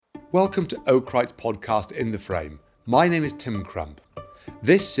Welcome to Oakwright's podcast In the Frame. My name is Tim Crump.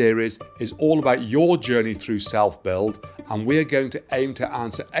 This series is all about your journey through self-build, and we are going to aim to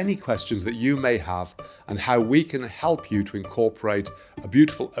answer any questions that you may have and how we can help you to incorporate a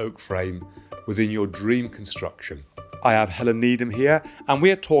beautiful oak frame within your dream construction. I have Helen Needham here, and we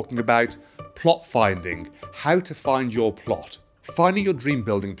are talking about plot finding, how to find your plot. Finding your dream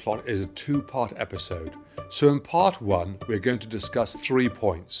building plot is a two-part episode. So in part one, we're going to discuss 3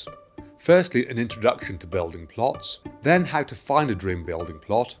 points. Firstly, an introduction to building plots, then how to find a dream building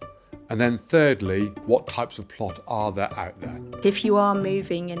plot, and then thirdly, what types of plot are there out there. If you are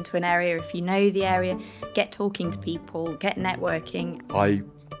moving into an area, if you know the area, get talking to people, get networking. I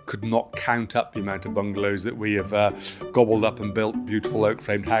could not count up the amount of bungalows that we have gobbled up and built beautiful oak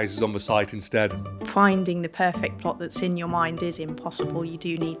framed houses on the site instead. Finding the perfect plot that's in your mind is impossible. You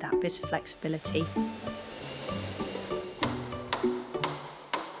do need that bit of flexibility.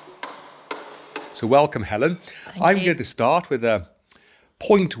 So welcome, Helen. I'm going to start with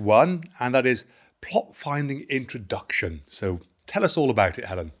point 1, and that is plot finding introduction. So tell us all about it,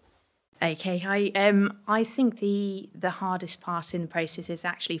 Helen. Okay, hi. I think the hardest part in the process is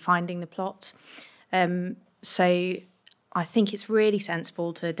actually finding the plot. So I think it's really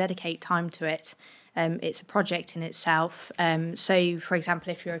sensible to dedicate time to it. It's a project in itself. So, for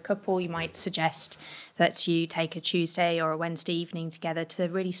example, if you're a couple, you might suggest that you take a Tuesday or a Wednesday evening together to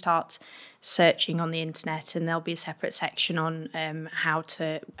really start searching on the internet, and there'll be a separate section on how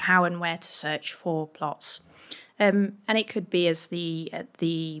and where to search for plots. And it could be as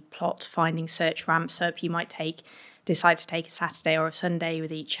the plot finding search ramps up, you might decide to take a Saturday or a Sunday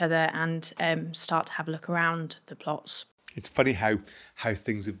with each other and start to have a look around the plots. It's funny how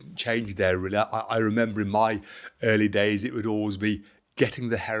things have changed there, really. I remember in my early days, it would always be getting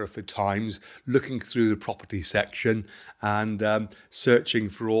the Hereford Times, looking through the property section and searching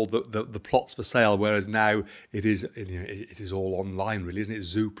for all the plots for sale, whereas now it is all online, really, isn't it?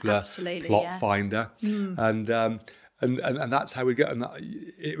 Zoopla, Absolutely, Plot yes. Finder. And that's how we get. And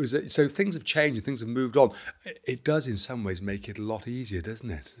it was so things have changed and things have moved on. It does, in some ways, make it a lot easier,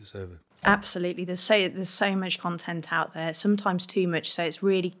 doesn't it? So absolutely, there's so much content out there, sometimes too much. So it's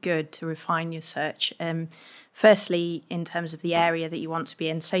really good to refine your search. Firstly, in terms of the area that you want to be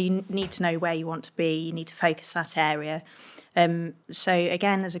in, so you need to know where you want to be. You need to focus that area. So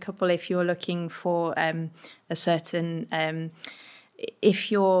again, as a couple, if you're looking for a certain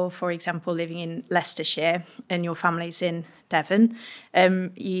if you're, for example, living in Leicestershire and your family's in Devon,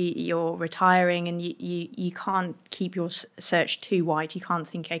 you're retiring and you can't keep your search too wide. You can't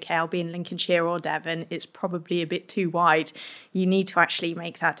think, okay, I'll be in Lincolnshire or Devon. It's probably a bit too wide. You need to actually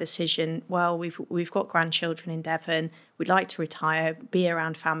make that decision. Well, we've got grandchildren in Devon. We'd like to retire, be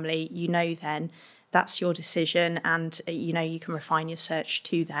around family. Then that's your decision, and you can refine your search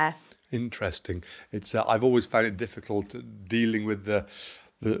to there. Interesting. It's I've always found it difficult dealing with the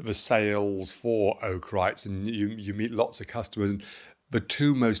sales for Oakwrights, and you meet lots of customers, and the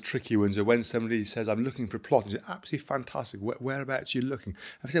two most tricky ones are when somebody says, I'm looking for a plot, and you say, absolutely fantastic, whereabouts are you looking?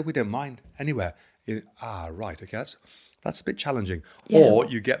 And I say, we don't mind, anywhere. Right, okay, that's a bit challenging. Yeah. Or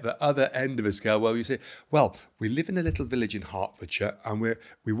you get the other end of a scale where you say, well, we live in a little village in Hertfordshire, and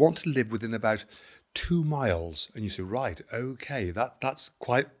we want to live within about 2 miles. And you say, right, okay, that's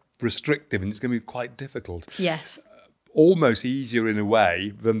quite restrictive, and it's going to be quite difficult. Yes. Almost easier in a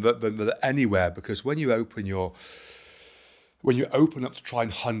way than anywhere, because when you open up to try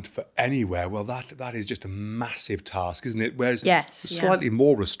and hunt for anywhere, well, that is just a massive task, isn't it? Whereas slightly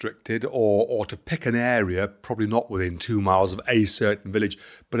more restricted, or to pick an area, probably not within 2 miles of a certain village,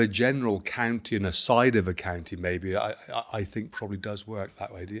 but a general county and a side of a county, maybe, I think probably does work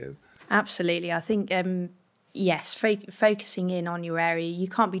that way. Do you? Absolutely. I think yes, focusing in on your area. You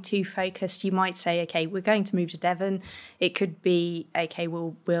can't be too focused. You might say, okay, we're going to move to Devon. It could be, okay,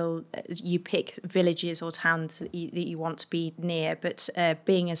 we'll you pick villages or towns that you want to be near, but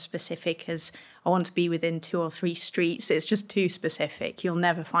being as specific as I want to be within 2 or 3 streets, it's just too specific. You'll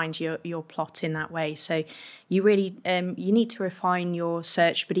never find your plot in that way. So you really you need to refine your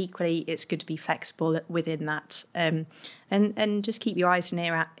search, but equally it's good to be flexible within that. And just keep your eyes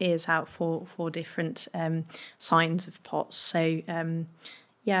and ears out for different signs of plots. So,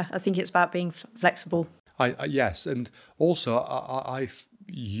 I think it's about being flexible. Yes, and also I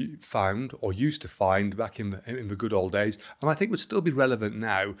found, or used to find back in the good old days, and I think would still be relevant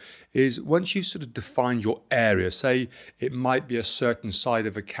now, is once you sort of define your area, say it might be a certain side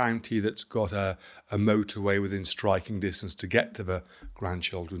of a county that's got a motorway within striking distance to get to the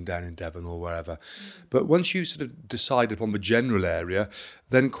grandchildren down in Devon or wherever. But once you sort of decide upon the general area,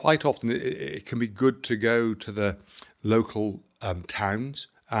 then quite often it can be good to go to the local towns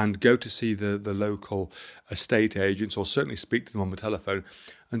and go to see the local estate agents, or certainly speak to them on the telephone,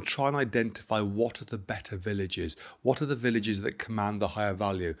 and try and identify what are the better villages, what are the villages that command the higher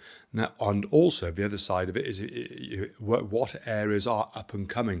value. Now, and also the other side of it is what areas are up and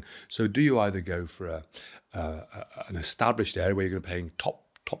coming. So do you either go for an established area where you're going to be paying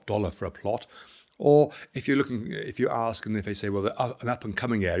top dollar for a plot, or if you ask and if they say, well, an up and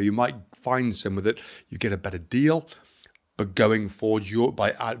coming area, you might find somewhere that you get a better deal. But going forward,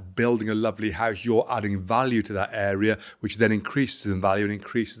 by building a lovely house, you're adding value to that area, which then increases in value and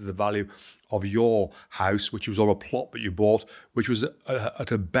increases the value of your house, which was on a plot that you bought, which was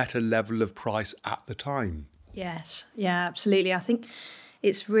at a better level of price at the time. Yes, yeah, absolutely. I think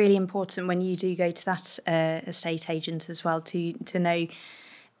it's really important when you do go to that estate agent as well to know,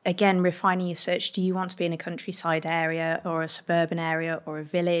 again, refining your search. Do you want to be in a countryside area or a suburban area or a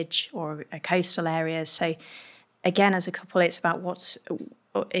village or a coastal area? So again, as a couple, it's about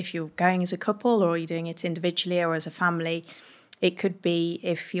if you're going as a couple or you're doing it individually or as a family. It could be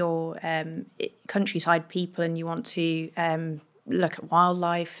if you're countryside people and you want to look at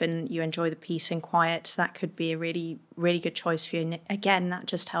wildlife and you enjoy the peace and quiet, that could be a really, really good choice for you. And again, that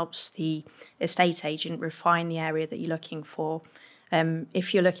just helps the estate agent refine the area that you're looking for.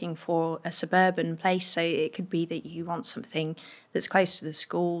 If you're looking for a suburban place, so it could be that you want something that's close to the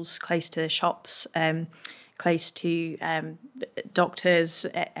schools, close to the shops, close to doctors,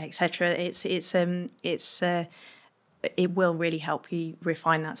 etc. It will really help you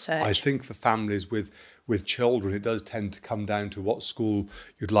refine that search. I think for families with children, it does tend to come down to what school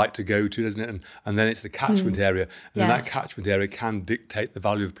you'd like to go to, doesn't it? And then it's the catchment area. And then that catchment area can dictate the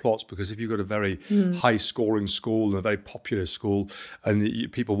value of plots, because if you've got a very high-scoring school and a very popular school,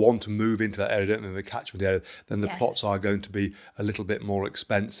 and people want to move into that area, don't they, the catchment area, then the plots are going to be a little bit more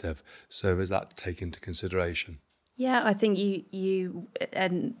expensive. So is that taken into consideration? Yeah, I think you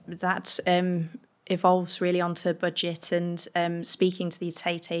and that evolves really onto budget and speaking to the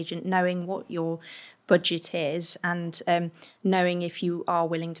estate agent, knowing what your budget is, and knowing if you are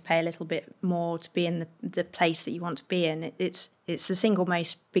willing to pay a little bit more to be in the place that you want to be in. It's the single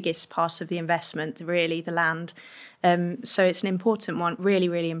most biggest part of the investment, really, the land. So it's an important one, really,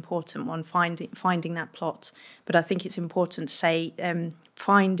 really important one, finding that plot. But I think it's important to say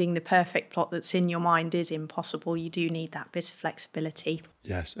finding the perfect plot that's in your mind is impossible. You do need that bit of flexibility.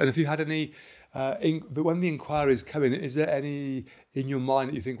 Yes. And if you had any, when the inquiries come in, is there any in your mind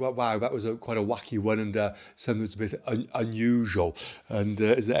that you think, well, wow, that was quite a wacky one and something that's a bit unusual? And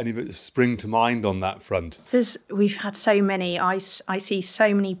is there any that spring to mind on that front? We've had so many. I see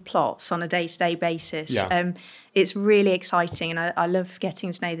so many plots on a day-to-day basis. Yeah. It's really exciting, and I love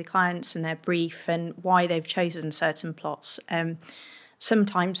getting to know the clients and their brief and why they've chosen certain plots.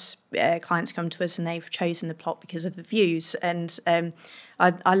 Sometimes clients come to us and they've chosen the plot because of the views, and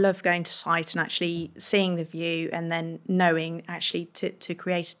I love going to site and actually seeing the view, and then knowing actually to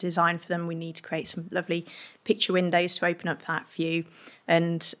create a design for them, we need to create some lovely picture windows to open up that view,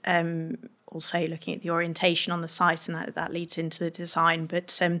 and also looking at the orientation on the site, and that leads into the design.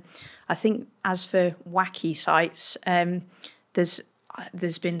 But I think as for wacky sites,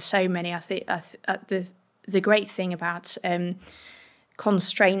 there's been so many. I think the great thing about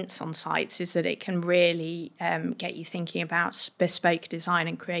constraints on sites is that it can really get you thinking about bespoke design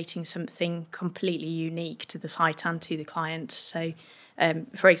and creating something completely unique to the site and to the client. So,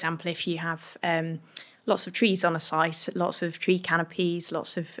 for example, if you have lots of trees on a site, lots of tree canopies,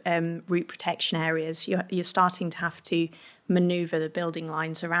 lots of root protection areas, you're starting to have to manoeuvre the building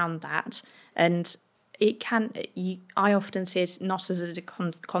lines around that. And I often see it not as a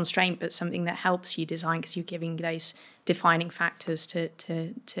constraint, but something that helps you design, because you're giving those defining factors to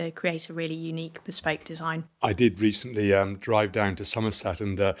create a really unique bespoke design. I did recently drive down to Somerset,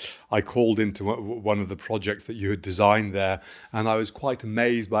 and I called into one of the projects that you had designed there, and I was quite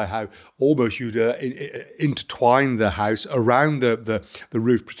amazed by how almost you'd intertwine the house around the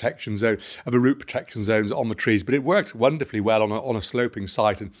roof protection zone, the root protection zones on the trees. But it worked wonderfully well on a sloping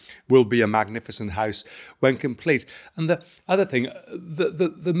site, and will be a magnificent house when complete. And the other thing,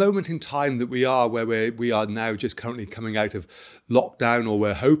 the moment in time that we are where we are now, just currently coming out of lockdown, or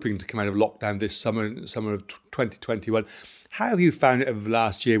we're hoping to come out of lockdown this summer of 2021. How have you found it over the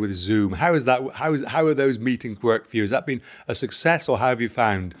last year with Zoom? How are those meetings worked for you? Has that been a success, or how have you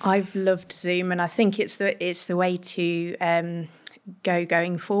found? I've loved Zoom, and I think it's the way to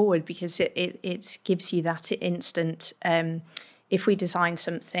going forward, because it gives you that instant. If we design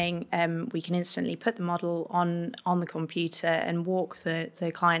something, we can instantly put the model on the computer and walk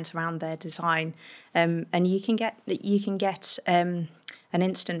the client around their design, and you can get an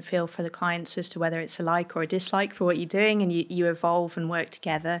instant feel for the clients as to whether it's a like or a dislike for what you're doing, and you evolve and work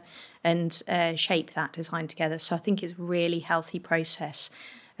together and shape that design together. So I think it's a really healthy process.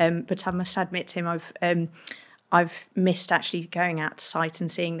 But I must admit, Tim, I've missed actually going out to site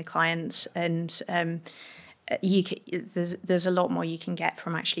and seeing the clients, and there's a lot more you can get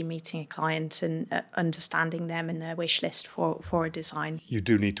from actually meeting a client and understanding them and their wish list for a design. You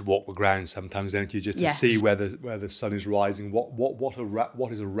do need to walk the ground sometimes, don't you, just to see where the sun is rising,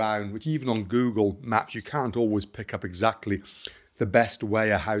 what is around, which even on Google Maps you can't always pick up exactly the best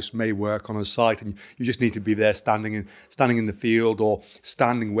way a house may work on a site, and you just need to be there standing in the field or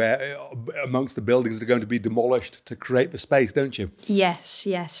standing where amongst the buildings that are going to be demolished to create the space, don't you? Yes,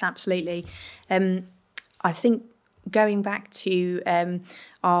 absolutely. I think going back to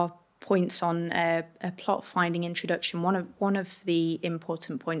our points on a plot finding introduction, one of the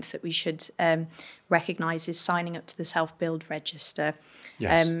important points that we should recognise is signing up to the Self-Build Register.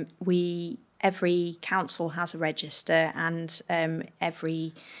 Yes. Every council has a register, and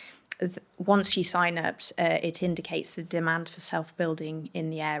once you sign up, it indicates the demand for self-building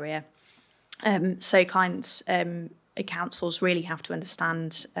in the area. So councils really have to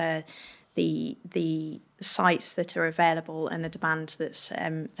understand the sites that are available and the demand that's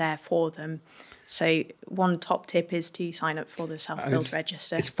there for them. So one top tip is to sign up for the Self-Build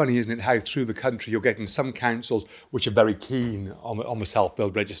Register. It's funny, isn't it, how through the country you're getting some councils which are very keen on the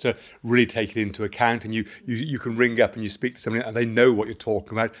Self-Build Register, really take it into account, and you can ring up and you speak to somebody and they know what you're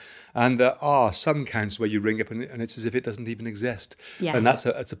talking about. And there are some councils where you ring up and it's as if it doesn't even exist. Yes. And that's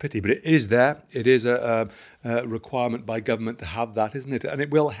a pity, but it is there. It is a requirement by government to have that, isn't it? And it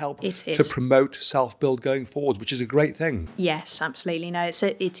will help to promote self-build going forwards, which is a great thing. Yes, absolutely. No,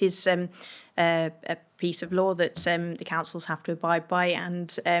 it is a piece of law that the councils have to abide by,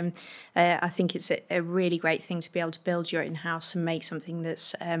 and I think it's a really great thing to be able to build your own house and make something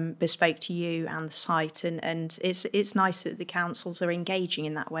that's bespoke to you and the site, and it's nice that the councils are engaging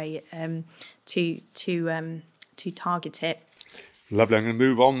in that way to target it. Lovely. I'm going to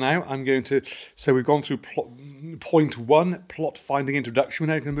move on now. So we've gone through point one, plot finding introduction.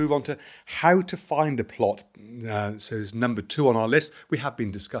 We're now going to move on to how to find a plot. So it's number 2 on our list. We have been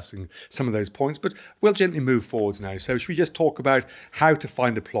discussing some of those points, but we'll gently move forwards now. So should we just talk about how to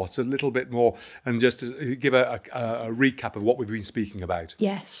find a plot a little bit more, and just to give a recap of what we've been speaking about?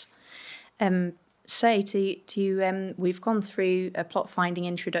 Yes. We've gone through a plot finding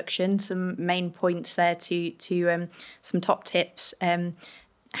introduction, some main points there to some top tips.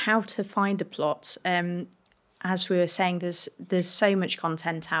 How to find a plot. As we were saying, there's so much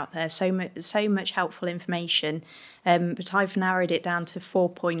content out there, so much helpful information. But I've narrowed it down to 4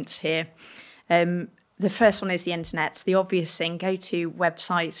 points here. The first one is the internet. The obvious thing: go to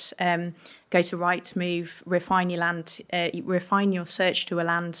websites, go to Rightmove, refine your search to a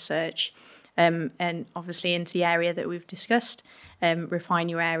land search. And obviously into the area that we've discussed, refine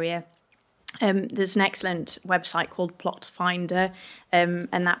your area. There's an excellent website called Plot Finder, and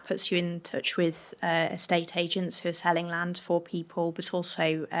that puts you in touch with estate agents who are selling land for people, but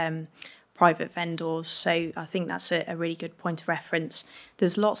also private vendors. So I think that's a really good point of reference.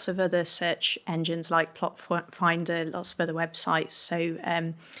 There's lots of other search engines like Plot Finder, lots of other websites. So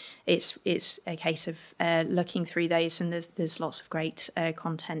it's a case of looking through those, and there's lots of great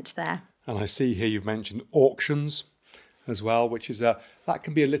content there. And I see here you've mentioned auctions as well, which is that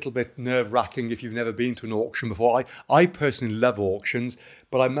can be a little bit nerve-wracking if you've never been to an auction before. I personally love auctions,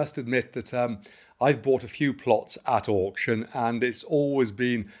 but I must admit that I've bought a few plots at auction, and it's always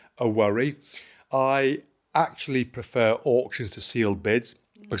been a worry. I actually prefer auctions to sealed bids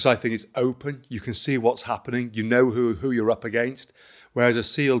because I think it's open. You can see what's happening. You know who you're up against. Whereas a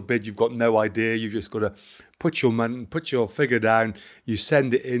sealed bid, you've got no idea. You've just got to put your figure down, you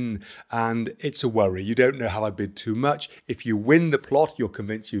send it in, and it's a worry. You don't know, have I bid too much? If you win the plot, you're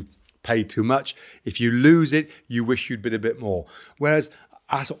convinced you've paid too much. If you lose it, you wish you'd bid a bit more. Whereas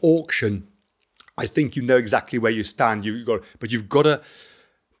at auction, I think you know exactly where you stand. But you've got to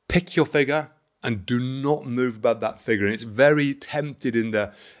pick your figure and do not move above that figure. And it's very tempted in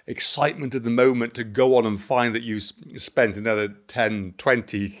the excitement of the moment to go on and find that you've spent another 10,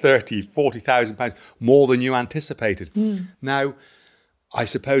 20, 30, 40,000 pounds more than you anticipated. Now, I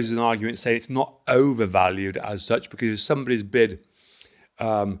suppose there's an argument saying it's not overvalued as such, because if somebody's bid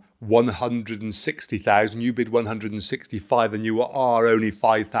 160,000, you bid 165, and you are only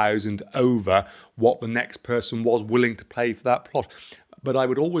 5,000 over what the next person was willing to pay for that plot. But I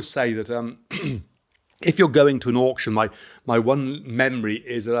would always say that if you're going to an auction, my one memory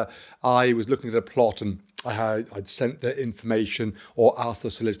is that I was looking at a plot, and I'd sent the information or asked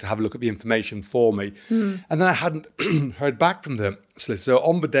the solicitor to have a look at the information for me. And then I hadn't heard back from the solicitor. So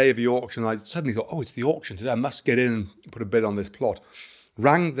on the day of the auction, I suddenly thought, oh, it's the auction today. I must get in and put a bid on this plot.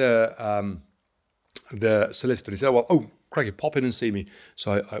 Rang the solicitor. He said, well, oh, Craigie, pop in and see me.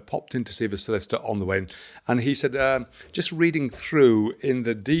 So I popped in to see the solicitor on the way. And he said, just reading through in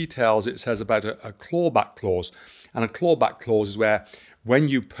the details, it says about a clawback clause. And a clawback clause is where when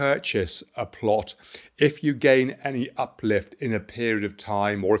you purchase a plot, if you gain any uplift in a period of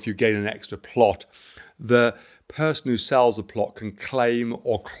time, or if you gain an extra plot, the person who sells the plot can claim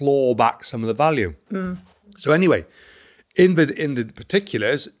or claw back some of the value. So anyway, in the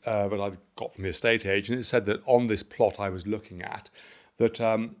particulars that I got from the estate agent, it said that on this plot I was looking at, that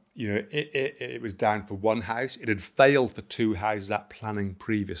it was down for one house. It had failed for two houses at planning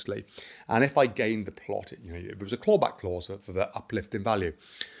previously, and if I gained the plot, it was a clawback clause for the uplift in value.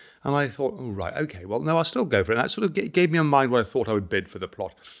 And I thought, oh right, okay, well no, I'll still go for it. And that sort of gave me in mind what I thought I would bid for the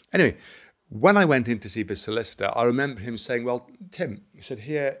plot. Anyway, when I went in to see the solicitor, I remember him saying, well, Tim, he said,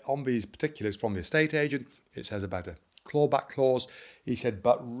 here on these particulars from the estate agent, it says about a clawback clause. He said,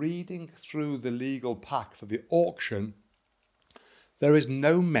 but reading through the legal pack for the auction, there is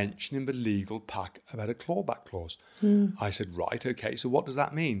no mention in the legal pack about a clawback clause. I said, right, okay, so what does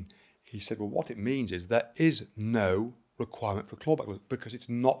that mean? He said, well, what it means is there is no requirement for clawback clause because it's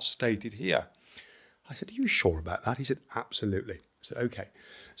not stated here. I said, are you sure about that? He said, absolutely. I said, okay.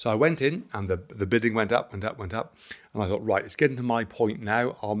 So I went in and the bidding went up. And I thought, right, it's getting to my point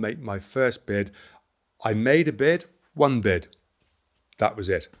now. I'll make my first bid. I made a bid, one bid. That was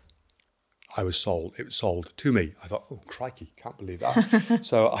it. I was sold. It was sold to me. I thought, oh, crikey, can't believe that.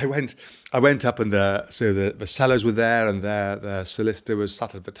 So I went up and the sellers were there and their solicitor was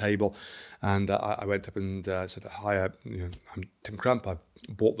sat at the table. And I went up and said, hi, I'm Tim Crump. I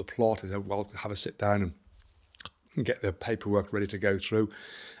bought the plot. I said, well, have a sit down and get the paperwork ready to go through.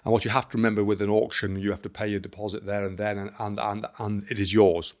 And what you have to remember with an auction, you have to pay your deposit there and then, and it is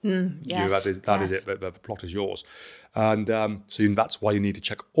yours. Yes, that is it. But the plot is yours. And so that's why you need to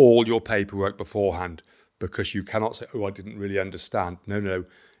check all your paperwork beforehand, because you cannot say, oh, I didn't really understand. No,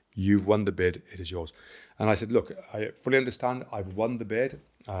 you've won the bid. It is yours. And I said, look, I fully understand. I've won the bid.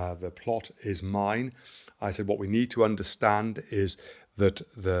 The plot is mine. I said, what we need to understand is that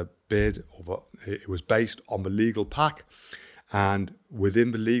the bid, it was based on the legal pack. And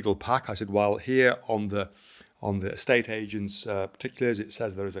within the legal pack, I said, well, here on the estate agent's particulars, it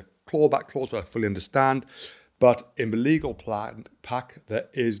says there is a clawback clause, which I fully understand. But in the legal pack, there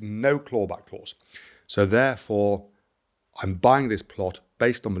is no clawback clause. So therefore, I'm buying this plot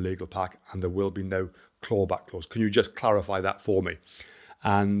based on the legal pack and there will be no clawback clause. Can you just clarify that for me?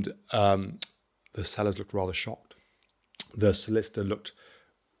 And the sellers looked rather shocked. The solicitor looked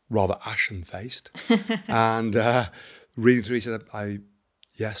rather ashen-faced. And reading through, he said,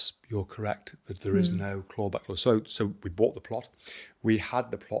 yes, you're correct, that there is no clawback clause. So we bought the plot. We had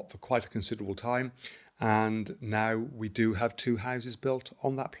the plot for quite a considerable time. And now we do have two houses built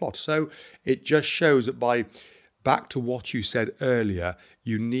on that plot. So it just shows that back to what you said earlier,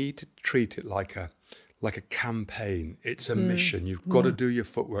 you need to treat it like a campaign. It's a mission. You've got to do your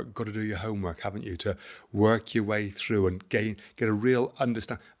footwork, got to do your homework, haven't you, to work your way through and get a real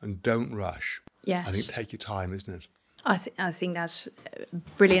understanding. And don't rush. Yes. I think take your time, isn't it? I think that's a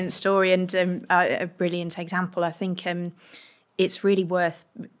brilliant story and a brilliant example. I think it's really worth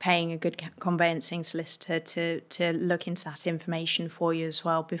paying a good conveyancing solicitor to look into that information for you as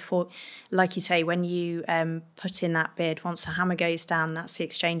well before, like you say, when you put in that bid, once the hammer goes down, that's the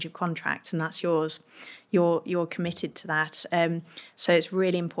exchange of contracts and that's yours. You're committed to that. So it's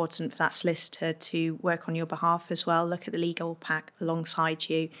really important for that solicitor to work on your behalf as well, look at the legal pack alongside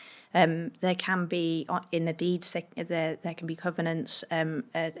you. There can be, in the deeds, there can be covenants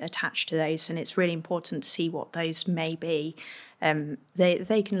attached to those, and it's really important to see what those may be.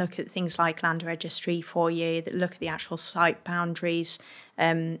 They can look at things like land registry for you, that look at the actual site boundaries,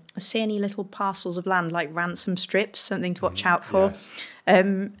 see any little parcels of land like ransom strips, something to watch out for. Yes. I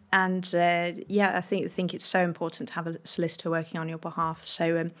think it's so important to have a solicitor working on your behalf.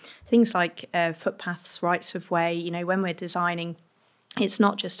 So things like footpaths, rights of way, when we're designing, it's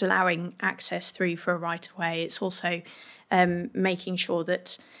not just allowing access through for a right of way, it's also making sure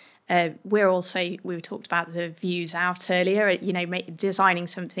that we talked about the views out earlier, designing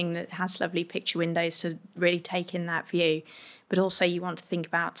something that has lovely picture windows to really take in that view. but also you want to think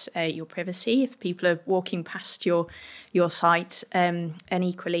about your privacy if people are walking past your site, and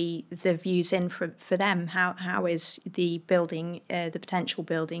equally the views in for them. How is the building, the potential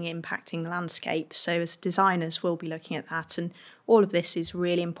building, impacting the landscape? So as designers, we'll be looking at that, and all of this is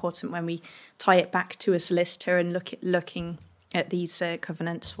really important when we tie it back to a solicitor and looking at these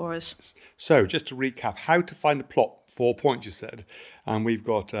covenants for us. So just to recap, how to find a plot, 4 points you said, and we've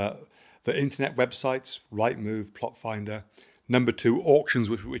got the internet websites, Rightmove, Plot Finder. Number 2, auctions,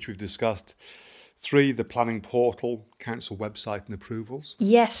 which we've discussed. 3, the planning portal, council website and approvals.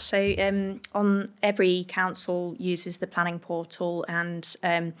 Yes, so on every council uses the planning portal, and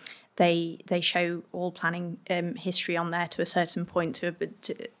they show all planning history on there to a certain point,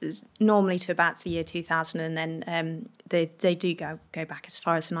 normally to about the year 2000, and then they do go back as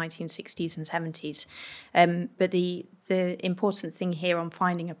far as the 1960s and 70s. But the important thing here on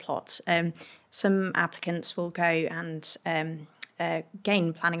finding a plot, some applicants will go and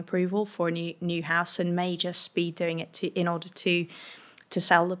gain planning approval for a new house and may just be doing it in order to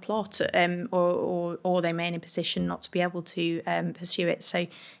sell the plot, or they may be in a position not to be able to pursue it. So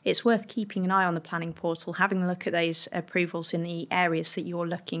it's worth keeping an eye on the planning portal, having a look at those approvals in the areas that you're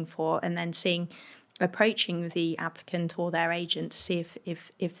looking for, and then approaching the applicant or their agent to see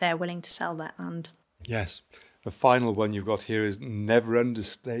if they're willing to sell that land. Yes. The final one you've got here is never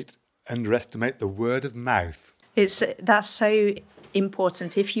underestimate the word of mouth. That's so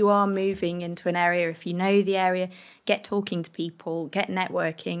important. If you are moving into an area, if you know the area, get talking to people, get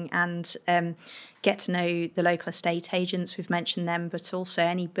networking, and get to know the local estate agents. We've mentioned them, but also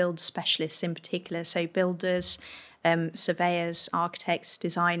any build specialists in particular. So builders, surveyors, architects,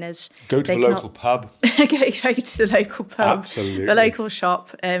 designers. Go to the local pub. Go to the local pub. Absolutely. The local shop.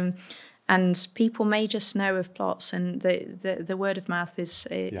 And people may just know of plots, and the word of mouth is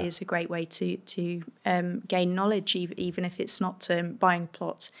a great way to gain knowledge, even if it's not buying a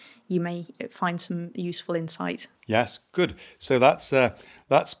plot. You may find some useful insight. Yes, good. So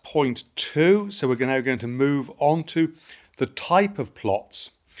that's point 2. So we're now going to move on to the type of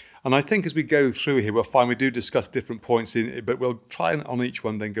plots. And I think as we go through here, we'll find we do discuss different points in it, but we'll try and on each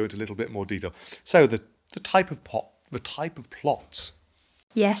one then go into a little bit more detail. So the type of plots.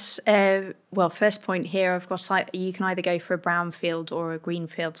 Yes. Well, first point here, I've got you can either go for a brownfield or a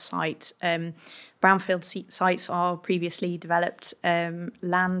greenfield site. Brownfield sites are previously developed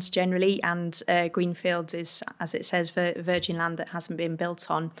lands generally, and greenfield is, as it says, virgin land that hasn't been built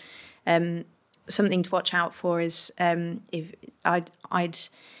on. Something to watch out for is if I'd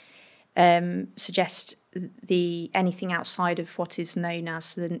suggest anything outside of what is known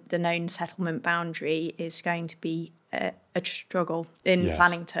as the known settlement boundary is going to be a struggle in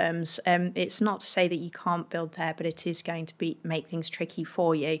planning terms. It's not to say that you can't build there, but it is going to make things tricky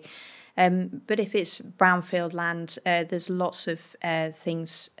for you. But if it's brownfield land, there's lots of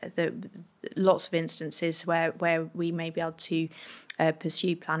lots of instances where we may be able to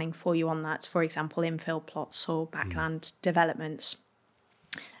pursue planning for you on that. For example, infill plots or backland developments.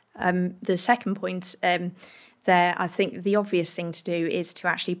 The second point there, I think the obvious thing to do is to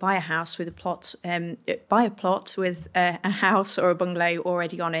actually buy a house with a plot, with a house or a bungalow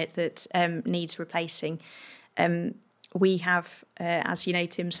already on it that needs replacing. We have, as you know,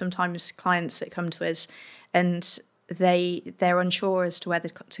 Tim, sometimes clients that come to us and they're unsure as to whether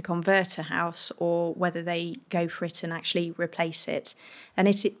to convert a house or whether they go for it and actually replace it. And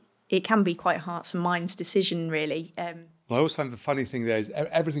it can be quite a hearts and minds decision, really. Well, I always find the funny thing there is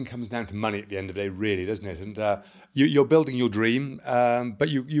everything comes down to money at the end of the day, really, doesn't it? And you're building your dream, but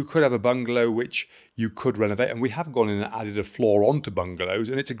you could have a bungalow which you could renovate. And we have gone in and added a floor onto bungalows.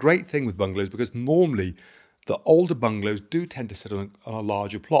 And it's a great thing with bungalows because normally the older bungalows do tend to sit on a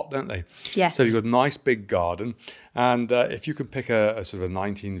larger plot, don't they? Yes. So you've got a nice big garden. And if you can pick a sort of a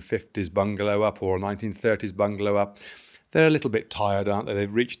 1950s bungalow up or a 1930s bungalow up, they're a little bit tired, aren't they?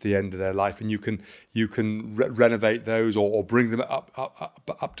 They've reached the end of their life, and you can renovate those or bring them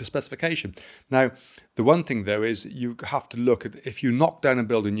up to specification. Now, the one thing though is you have to look at, if you knock down and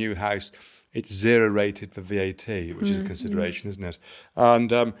build a new house, it's 0 rated for VAT, which is a consideration, isn't it?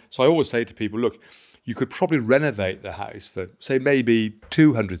 And so I always say to people, look, you could probably renovate the house for, say, maybe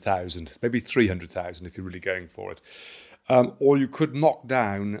 200,000, maybe 300,000 if you're really going for it, or you could knock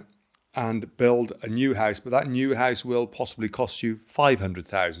down and build a new house, but that new house will possibly cost you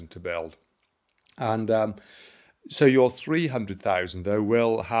 500,000 to build. And so your 300,000 though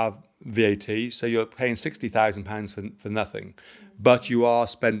will have VAT, so you're paying £60,000 for nothing, but you are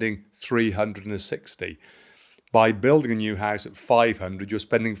spending 360. By building a new house at 500, you're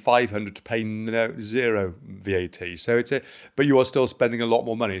spending 500 to pay zero VAT. So but you are still spending a lot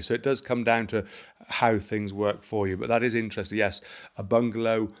more money. So it does come down to how things work for you. But that is interesting. Yes, a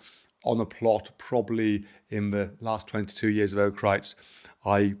bungalow on a plot, probably in the last 22 years of Oakrights,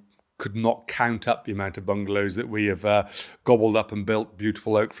 I could not count up the amount of bungalows that we have gobbled up and built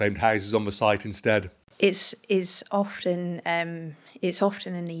beautiful oak framed houses on the site instead. It's often an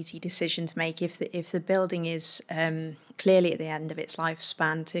easy decision to make if the building is clearly at the end of its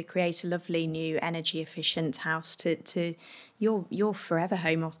lifespan, to create a lovely new energy efficient house to your forever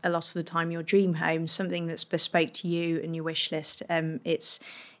home a lot of the time, your dream home, something that's bespoke to you and your wish list.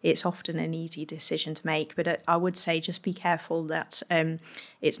 It's often an easy decision to make, but I would say just be careful that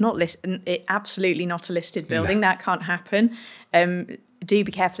it's not absolutely not a listed building. No. That can't happen. Do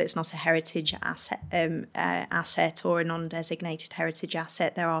be careful it's not a heritage asset or a non-designated heritage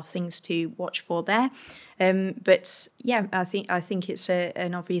asset. There are things to watch for there. But yeah, I think it's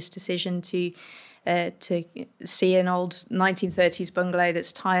an obvious decision to see an old 1930s bungalow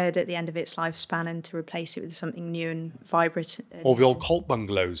that's tired at the end of its lifespan and to replace it with something new and vibrant. Or the old Colt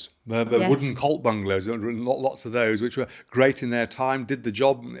bungalows, the yes. Wooden Colt bungalows, lots of those, which were great in their time, did the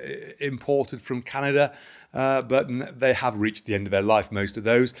job, imported from Canada, but they have reached the end of their life, most of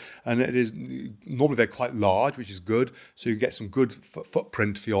those, and it is normally they're quite large, which is good, so you get some good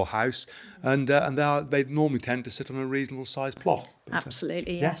footprint for your house, and they normally tend to sit on a reasonable sized plot.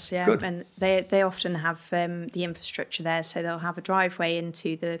 Absolutely, yes, yeah. Good. And they often have the infrastructure there, so they'll have a driveway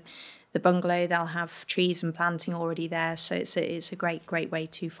into the bungalow, they'll have trees and planting already there, so it's a great way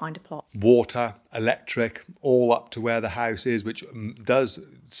to find a plot. Water, electric, all up to where the house is, which does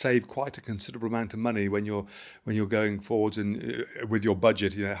save quite a considerable amount of money when you're going forwards and with your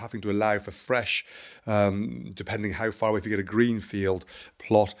budget, having to allow for fresh, depending how far away, if you get a greenfield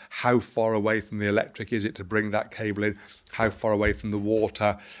plot, how far away from the electric is it to bring that cable in, how far away from the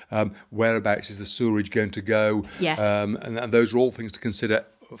water, whereabouts is the sewerage going to go, yes. And those are all things to consider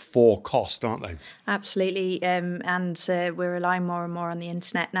for cost, aren't they? Absolutely, and we're relying more and more on the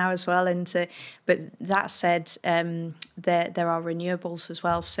internet now as well. And but that said, there are renewables as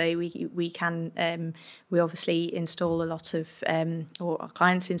well. So we obviously install a lot of, or our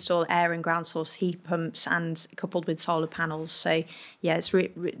clients install air and ground source heat pumps, and coupled with solar panels. So yeah,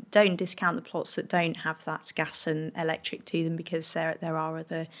 don't discount the plots that don't have that gas and electric to them, because there are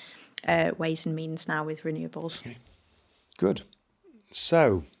other ways and means now with renewables. Okay. Good.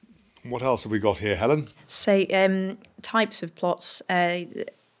 So, what else have we got here, Helen? So, types of plots,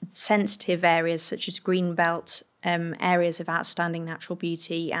 sensitive areas such as greenbelt, areas of outstanding natural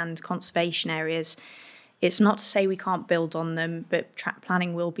beauty and conservation areas. It's not to say we can't build on them, but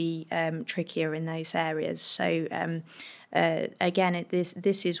planning will be trickier in those areas. So, again,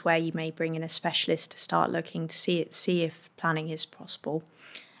 this is where you may bring in a specialist to start looking to see if planning is possible.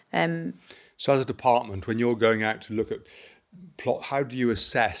 So, as a department, when you're going out to look at plot, how do you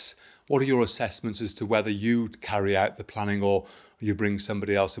assess? What are your assessments as to whether you carry out the planning or you bring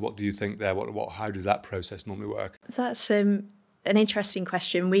somebody else? What do you think there? How does that process normally work? That's an interesting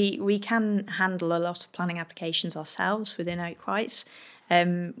question. We can handle a lot of planning applications ourselves within Oakrights.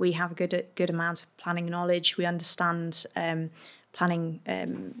 We have a good amount of planning knowledge. We understand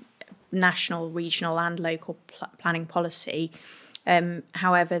planning, national, regional, and local planning policy.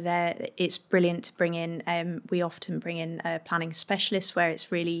 However, it's brilliant to bring in. We often bring in planning specialists where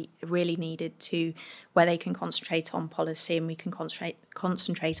it's really needed where they can concentrate on policy and we can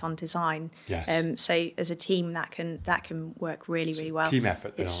concentrate on design. Yes. So as a team, that can work really well. Team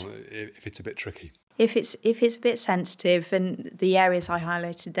effort, if it's a bit tricky. If it's a bit sensitive, and the areas I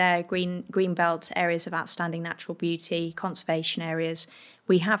highlighted there, green belt areas of outstanding natural beauty, conservation areas.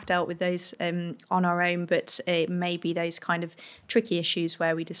 We have dealt with those on our own, but it may be those kind of tricky issues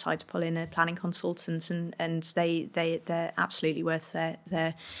where we decide to pull in a planning consultant, and they're absolutely worth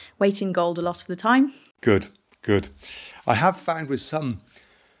their weight in gold a lot of the time. Good. I have found with some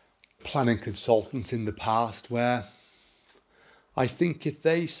planning consultants in the past where I think if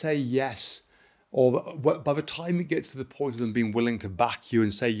they say yes, or by the time it gets to the point of them being willing to back you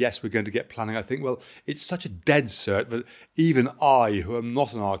and say, yes, we're going to get planning, I think, well, it's such a dead cert that even I, who am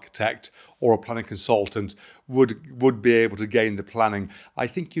not an architect or a planning consultant, would be able to gain the planning. I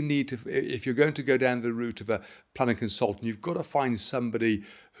think you need to, if you're going to go down the route of a planning consultant, you've got to find somebody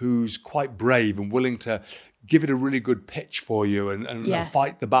who's quite brave and willing to give it a really good pitch for you and yes.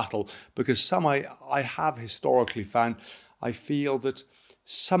 fight the battle. Because some I have historically found, I feel that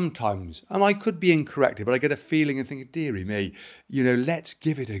sometimes, and I could be incorrect, but I get a feeling and think, dearie me, let's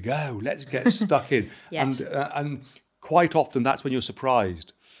give it a go. Let's get stuck in. Yes. And quite often that's when you're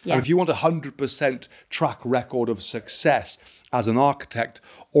surprised. Yeah. And if you want a 100% track record of success as an architect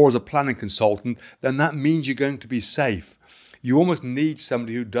or as a planning consultant, then that means you're going to be safe. You almost need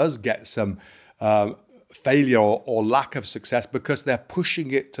somebody who does get some failure or lack of success because they're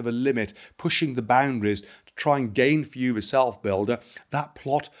pushing it to the limit, pushing the boundaries to try and gain for you, the self-builder, that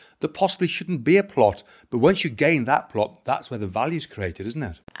plot that possibly shouldn't be a plot. But once you gain that plot, that's where the value is created, isn't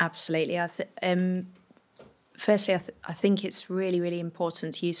it? Absolutely. Firstly, I think it's really, really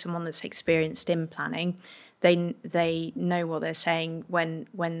important to use someone that's experienced in planning. They know what they're saying when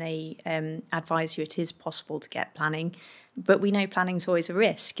they advise you it is possible to get planning. But we know planning's always a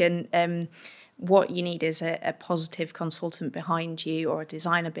risk, and what you need is a positive consultant behind you or a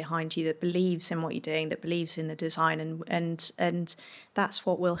designer behind you that believes in what you're doing, that believes in the design, and that's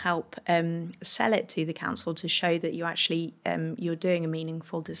what will help sell it to the council, to show that you actually you're doing a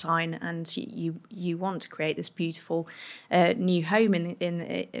meaningful design and you want to create this beautiful new home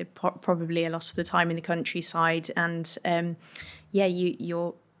in probably a lot of the time in the countryside, and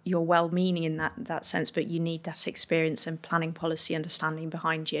you're well-meaning in that sense, but you need that experience and planning policy understanding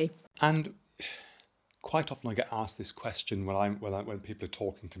behind you. And quite often I get asked this question when people are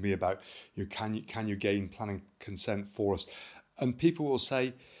talking to me about, can you gain planning consent for us? And people will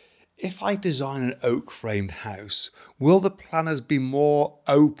say, if I design an oak-framed house, will the planners be more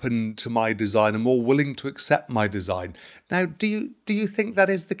open to my design and more willing to accept my design? Now, do you think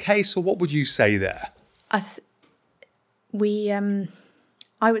that is the case, or what would you say there?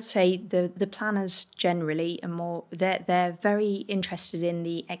 I would say the planners generally are more, they're very interested in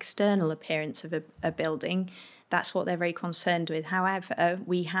the external appearance of a building. That's what they're very concerned with. However,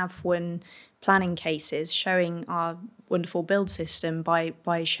 we have won planning cases showing our wonderful build system by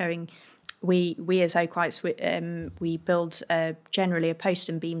showing we as Oakrights, we build generally a post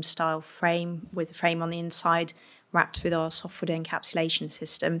and beam style frame with a frame on the inside wrapped with our softwood encapsulation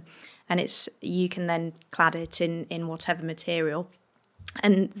system, and you can then clad it in whatever material.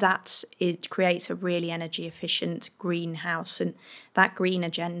 And it creates a really energy efficient greenhouse, and that green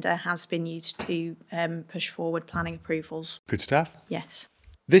agenda has been used to push forward planning approvals. Good stuff. Yes.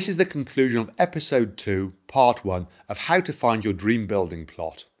 This is the conclusion of episode 2, part 1 of how to find your dream building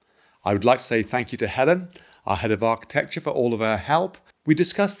plot. I would like to say thank you to Helen, our head of architecture, for all of her help. We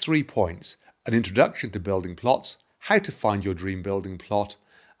discussed 3 points: an introduction to building plots, how to find your dream building plot,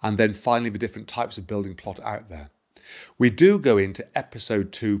 and then finally the different types of building plot out there. We do go into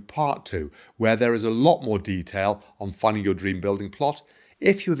episode 2, part 2, where there is a lot more detail on finding your dream building plot.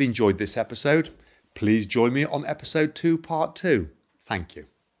 If you have enjoyed this episode, please join me on episode 2, part 2. Thank you.